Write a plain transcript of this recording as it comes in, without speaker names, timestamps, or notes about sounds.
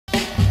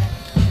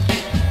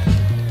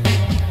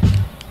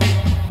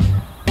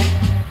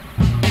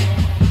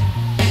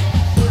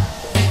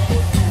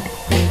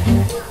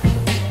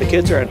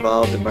kids are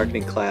involved in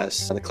marketing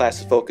class, and the class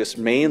is focused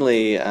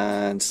mainly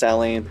on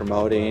selling,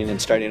 promoting,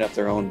 and starting up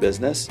their own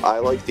business. I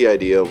like the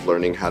idea of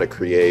learning how to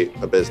create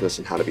a business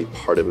and how to be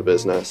part of a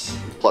business.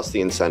 Plus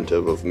the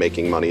incentive of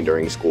making money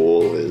during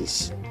school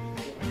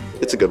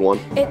it's a good one.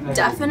 It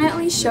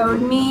definitely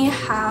showed me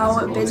how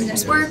a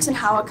business works and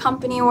how a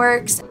company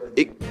works.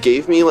 It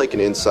gave me like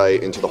an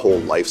insight into the whole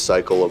life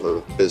cycle of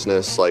a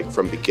business, like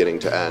from beginning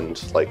to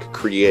end, like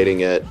creating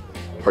it,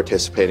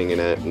 participating in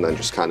it, and then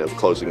just kind of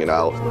closing it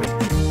out.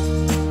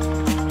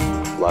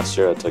 Last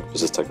year I took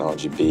Business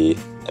Technology B,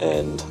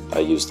 and I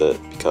used it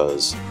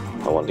because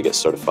I wanted to get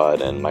certified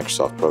in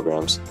Microsoft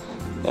programs.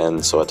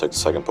 And so I took the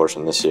second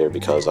portion this year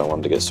because I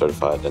wanted to get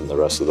certified in the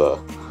rest of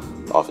the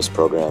Office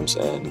programs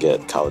and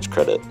get college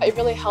credit. It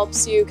really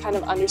helps you kind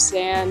of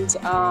understand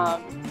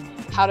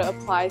how to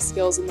apply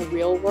skills in the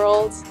real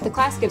world. The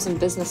class gives them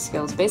business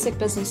skills, basic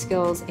business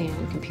skills and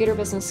computer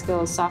business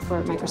skills,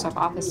 software, Microsoft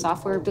Office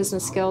software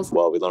business skills.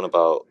 Well, we learn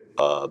about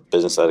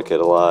business etiquette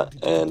a lot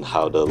and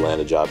how to land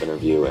a job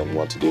interview and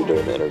what to do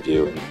during the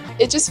interview.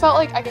 It just felt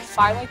like I could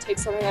finally take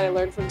something that I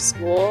learned from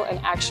school and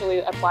actually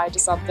apply it to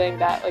something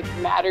that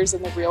matters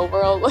in the real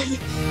world.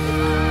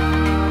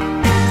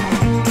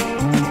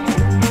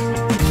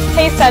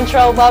 Hey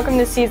Central, welcome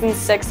to season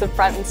 6 of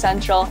Front and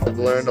Central. I've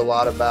learned a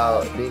lot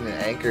about being an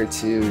anchor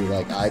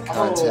to eye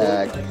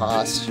contact,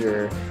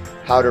 posture,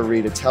 how to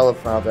read a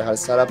teleprompter, how to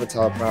set up a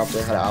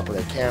teleprompter, how to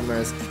operate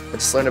cameras. I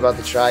just learned about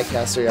the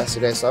TriCaster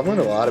yesterday, so I've learned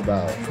a lot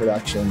about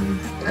production,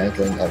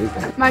 anchoring,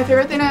 everything. My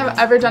favorite thing I've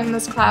ever done in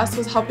this class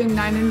was helping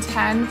 9 and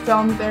 10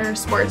 film their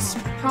sports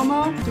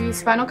promo. We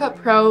use Final Cut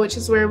Pro, which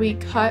is where we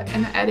cut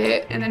and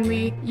edit, and then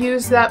we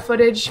use that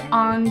footage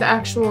on the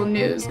actual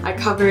news. I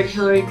covered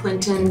Hillary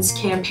Clinton's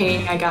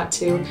campaign. I got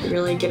to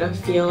really get a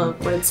feel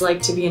of what it's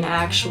like to be an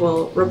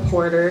actual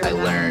reporter. I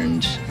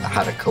learned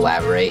how to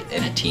collaborate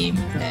in a team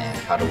and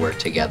how to work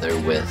together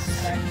with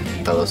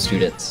fellow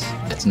students.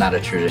 It's not a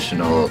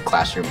traditional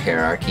classroom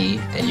hierarchy,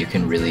 and you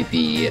can really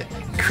be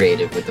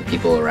creative with the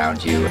people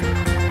around you.